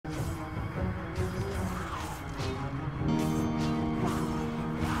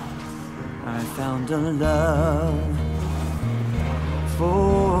I found a love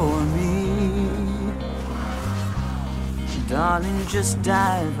for me. Darling, just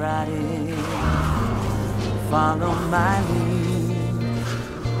dive right in, follow my lead.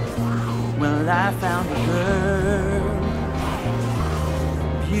 Well, I found a girl,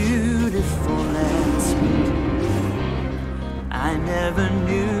 beautiful and sweet. I never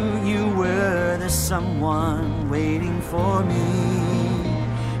knew you were the someone waiting for me.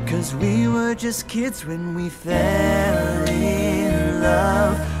 'Cause we were just kids when we fell in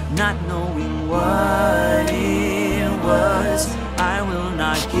love, not knowing what it was. I will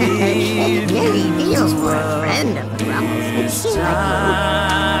not give Really you feels for a friend of the Ruffles. It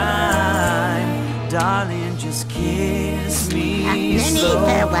time. Darling, just kiss me many slow.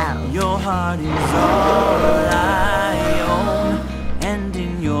 farewells. Your heart is all I own, and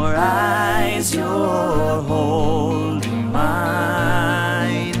in your eyes you're holding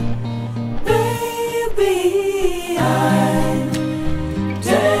mine. Baby, I'm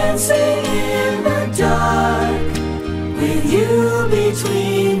dancing in the dark with you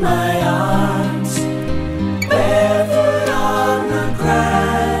between my arms, barefoot on the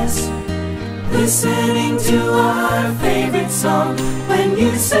grass, listening to our favorite song. When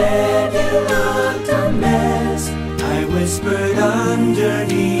you said you looked a mess, I whispered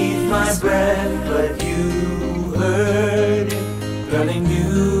underneath my breath, but you heard it. Darling,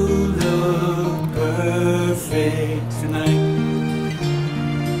 you look perfect tonight.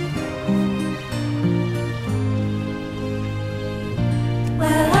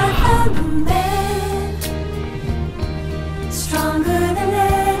 Well, I found a man stronger than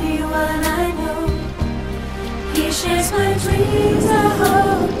anyone I know. He shares my dreams. I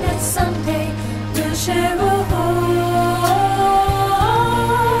hope that someday we'll share a home.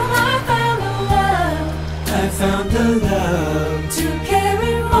 I found a love. I found a love To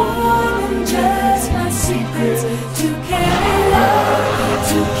carry more than just my secrets, to carry love,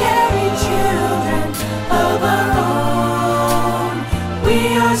 to carry children of our own. We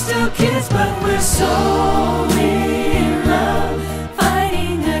are still kids, but we're so in love,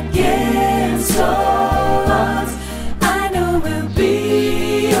 fighting against all odds. I know we'll be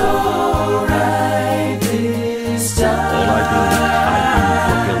alright this time. All I do is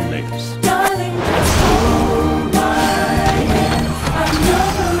type in for names. Darling, just hold my hand. I know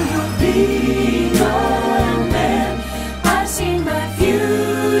you'll be your man. I've seen my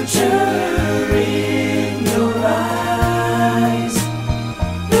future in your eyes.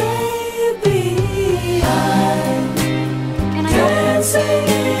 Baby, I'm dancing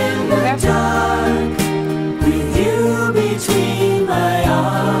in the dark with you between my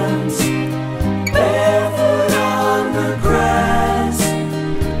arms, barefoot on the grass,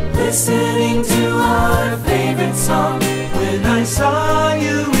 listening to our favorite song. When I saw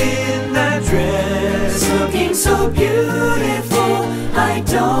you in that dress, looking so beautiful, I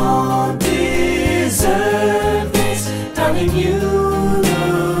don't deserve this. Darling, you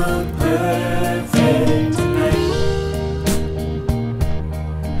look perfect tonight.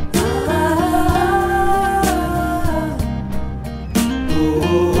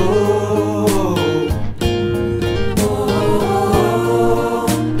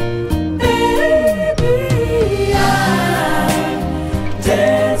 Baby, I'm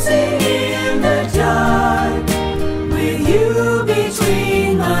dancing in the dark with you between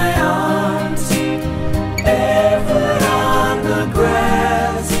my arms, barefoot on the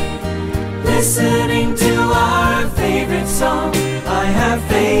grass, listening to our favorite song. I have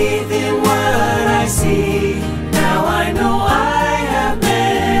faith in what I see. Now I know I have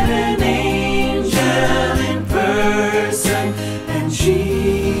met an angel in person, and she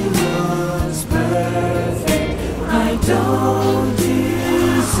looks perfect. I don't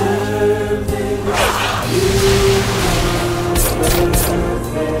deserve this. You look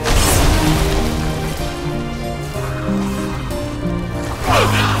perfect.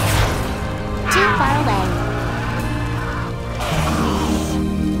 Too far away.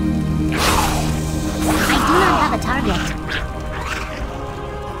 I do not have a target.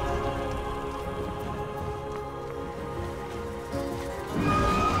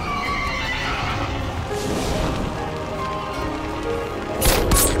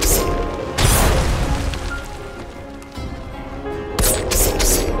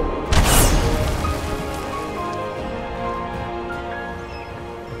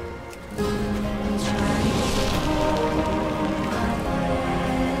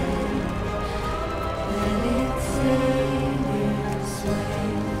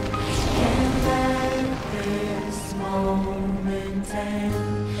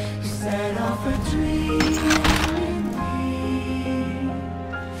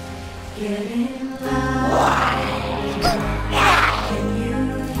 Getting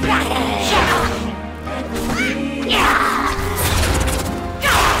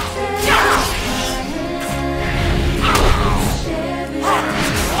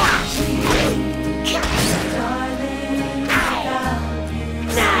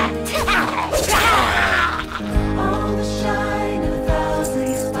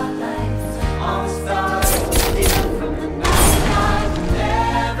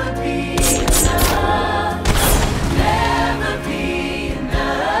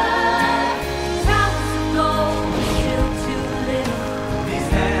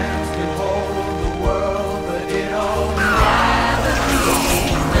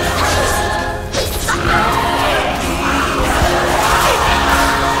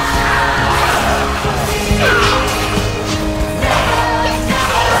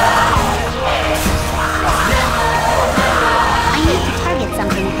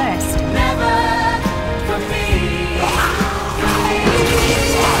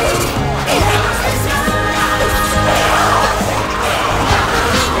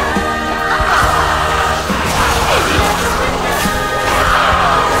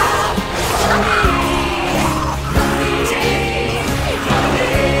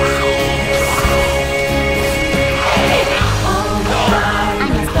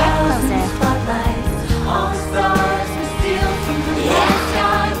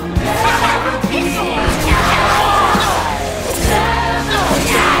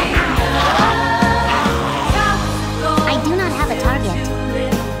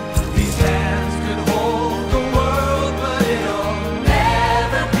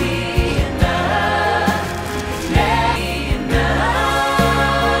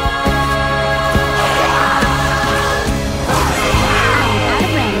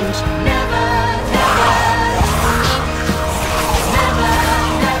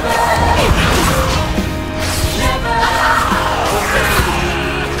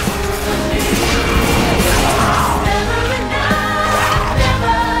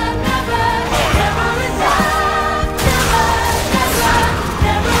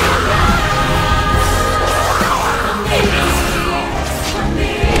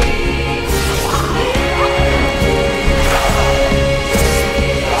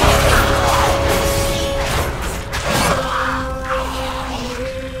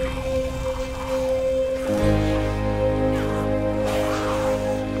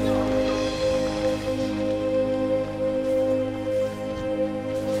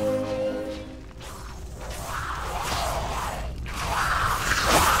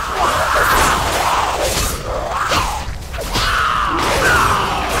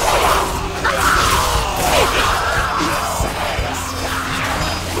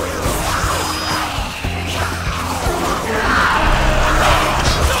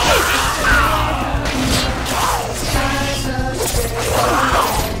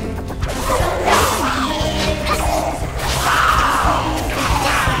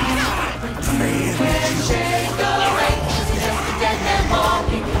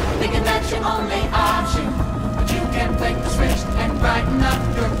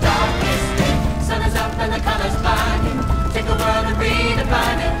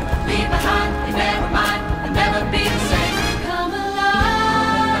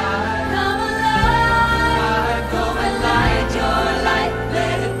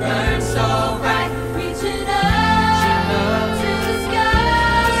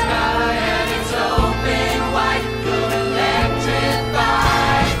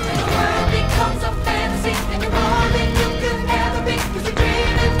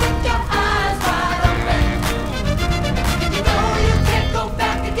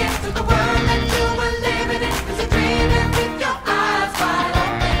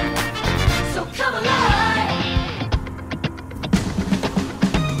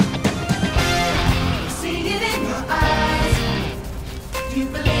You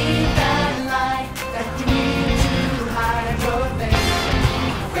believe that lie that you need to hide your face.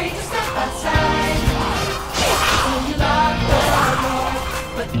 Afraid to step outside, so you lock the door,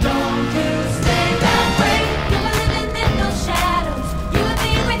 but don't you stay that way. You're living in those shadows. You and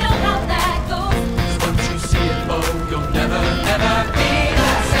me, we know how that goes. Once you see it, oh, you'll never, never be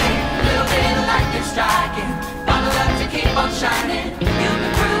the same. A little bit of lightning striking, bottle up to keep on shining. You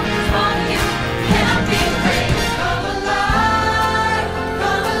can prove it's one of you, cannot be afraid. Come alive,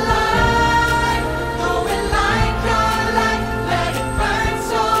 come alive. Oh, and light your light, let it burn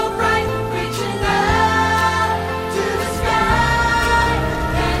so bright, reaching out to the sky.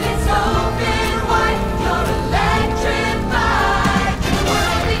 And it's open wide, you're electrified. The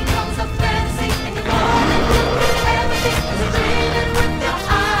world becomes a fantasy, and you're more than you could ever be. As you're dreaming with your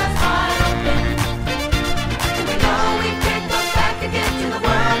eyes wide open. And we know we can't go back again to the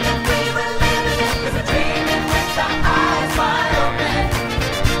world that we were living in. 'Cause we're dreaming with our eyes wide open.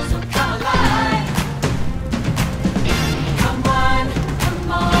 So come alive. Come on,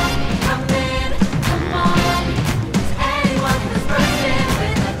 come on, come in, come on. To anyone who's bursting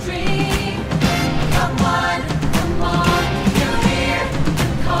with a dream. Come on, you hear the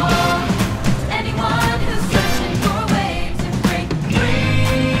call. To anyone who's searching for a way to break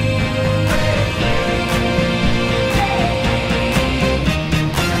free.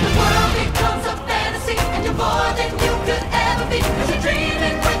 The world becomes a fantasy, and you're more than you could ever be. 'Cause you're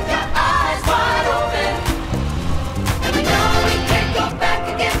dreaming with your eyes wide open. And we know we can't go back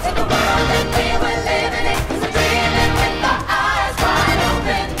again to the world that we were living in. 'Cause we're dreaming with our eyes wide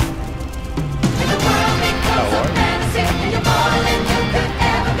open. And the world becomes a fantasy, and you're more than you could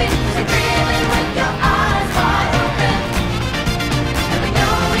ever be. 'Cause you're dreaming with your eyes wide open. And we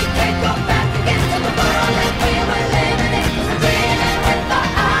know we can't go back again to the world that we were living in. 'Cause we're dreaming with our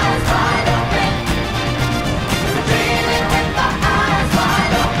eyes wide open. 'Cause we're dreaming with our eyes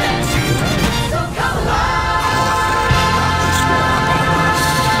wide open. So come alive.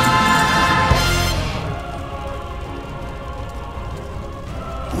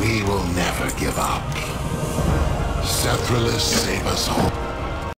 We will never give up. Sethralus, save us all.